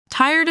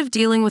Tired of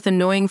dealing with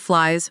annoying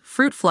flies,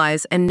 fruit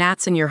flies, and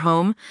gnats in your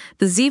home?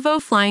 The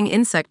Zevo Flying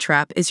Insect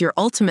Trap is your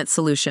ultimate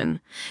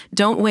solution.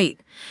 Don't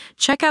wait.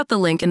 Check out the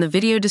link in the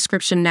video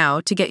description now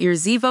to get your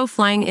Zevo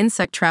Flying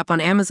Insect Trap on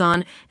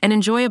Amazon and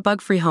enjoy a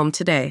bug-free home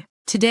today.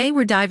 Today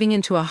we're diving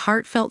into a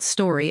heartfelt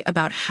story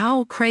about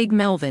how Craig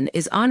Melvin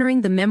is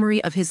honoring the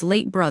memory of his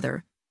late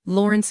brother,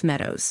 Lawrence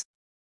Meadows.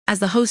 As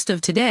the host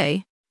of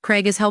Today,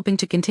 Craig is helping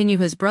to continue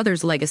his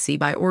brother's legacy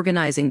by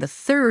organizing the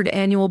 3rd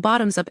annual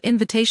Bottoms Up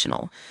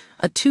Invitational,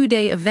 a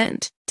 2-day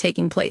event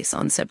taking place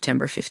on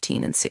September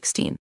 15 and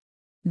 16.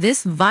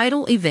 This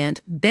vital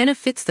event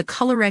benefits the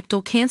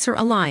Colorectal Cancer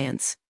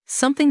Alliance,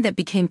 something that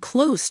became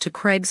close to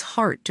Craig's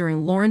heart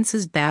during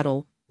Lawrence's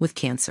battle with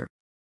cancer.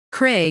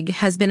 Craig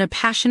has been a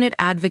passionate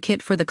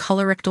advocate for the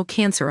Colorectal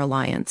Cancer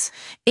Alliance,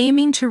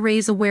 aiming to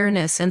raise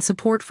awareness and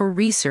support for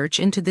research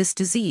into this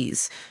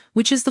disease,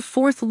 which is the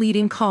 4th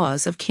leading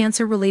cause of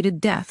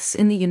cancer-related deaths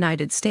in the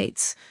United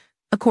States,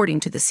 according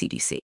to the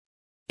CDC.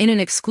 In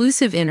an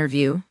exclusive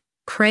interview,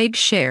 Craig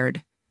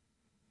shared,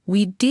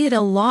 "We did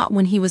a lot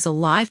when he was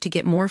alive to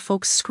get more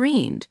folks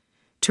screened,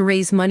 to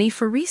raise money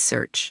for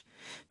research,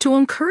 to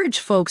encourage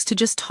folks to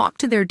just talk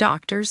to their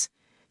doctors,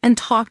 and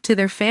talk to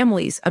their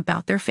families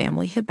about their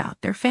family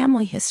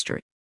history."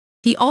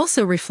 He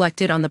also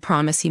reflected on the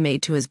promise he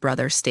made to his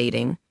brother,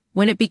 stating,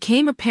 "When it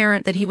became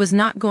apparent that he was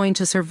not going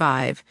to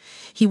survive,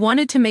 he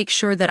wanted to make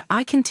sure that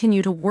I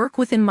continue to work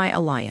within my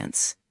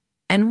alliance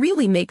and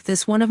really make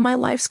this one of my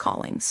life's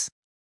callings."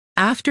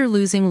 After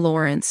losing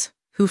Lawrence,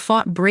 who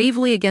fought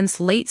bravely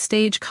against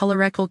late-stage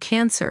colorectal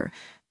cancer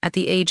at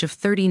the age of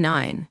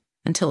 39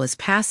 until his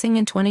passing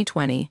in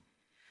 2020,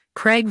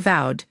 Craig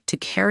vowed to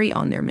carry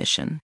on their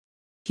mission.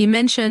 He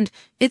mentioned,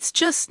 "It's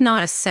just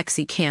not a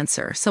sexy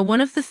cancer, so one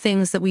of the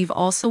things that we've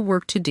also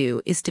worked to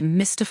do is to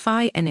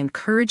mystify and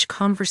encourage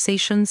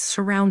conversations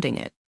surrounding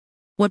it."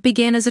 What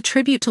began as a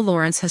tribute to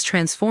Lawrence has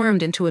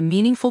transformed into a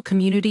meaningful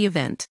community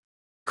event.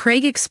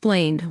 Craig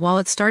explained, while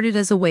it started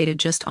as a way to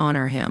just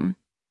honor him,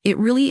 it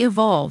really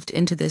evolved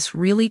into this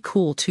really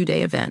cool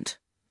 2-day event,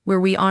 where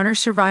we honor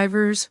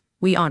survivors,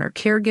 we honor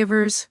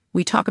caregivers,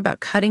 we talk about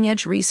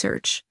cutting-edge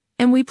research,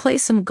 and we play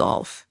some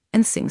golf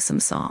and sing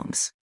some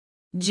songs.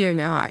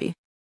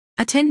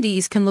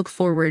 Attendees can look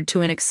forward to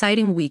an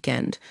exciting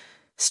weekend,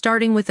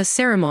 starting with a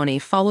ceremony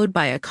followed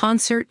by a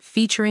concert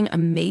featuring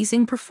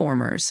amazing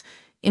performers,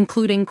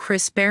 including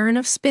Chris Barron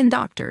of Spin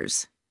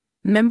Doctors,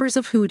 members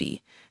of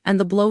Hootie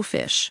and the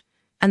Blowfish,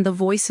 and the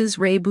Voices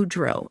Ray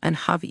Boudreau and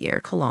Javier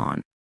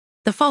Colon.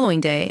 The following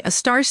day, a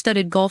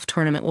star-studded golf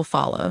tournament will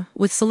follow,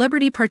 with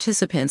celebrity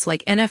participants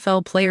like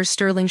NFL player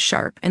Sterling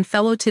Sharp and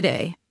fellow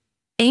Today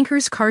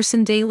anchors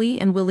Carson Daly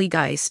and Willie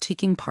Geist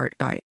taking part.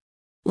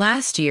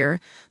 Last year,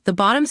 the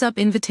Bottoms Up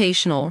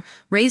Invitational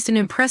raised an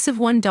impressive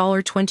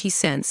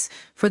 $1.20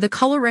 for the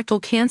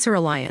Colorectal Cancer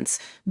Alliance,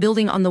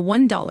 building on the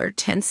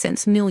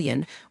 $1.10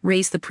 million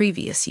raised the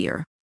previous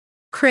year.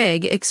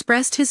 Craig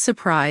expressed his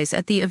surprise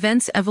at the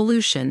event's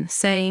evolution,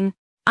 saying,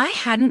 "I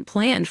hadn't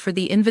planned for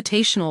the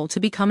Invitational to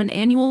become an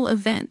annual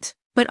event,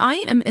 but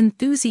I am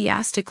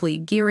enthusiastically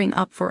gearing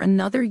up for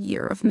another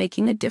year of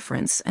making a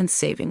difference and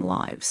saving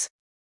lives."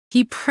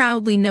 He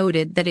proudly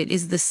noted that it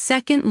is the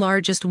 2nd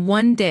largest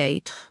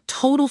 1-day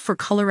total for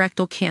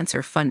colorectal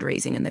cancer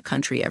fundraising in the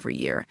country every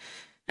year,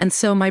 and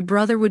so my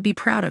brother would be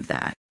proud of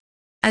that.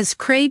 As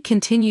Craig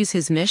continues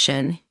his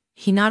mission,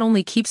 he not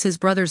only keeps his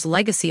brother's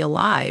legacy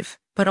alive,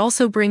 but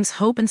also brings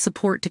hope and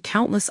support to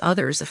countless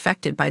others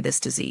affected by this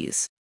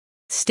disease.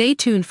 Stay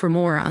tuned for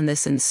more on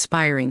this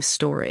inspiring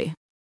story.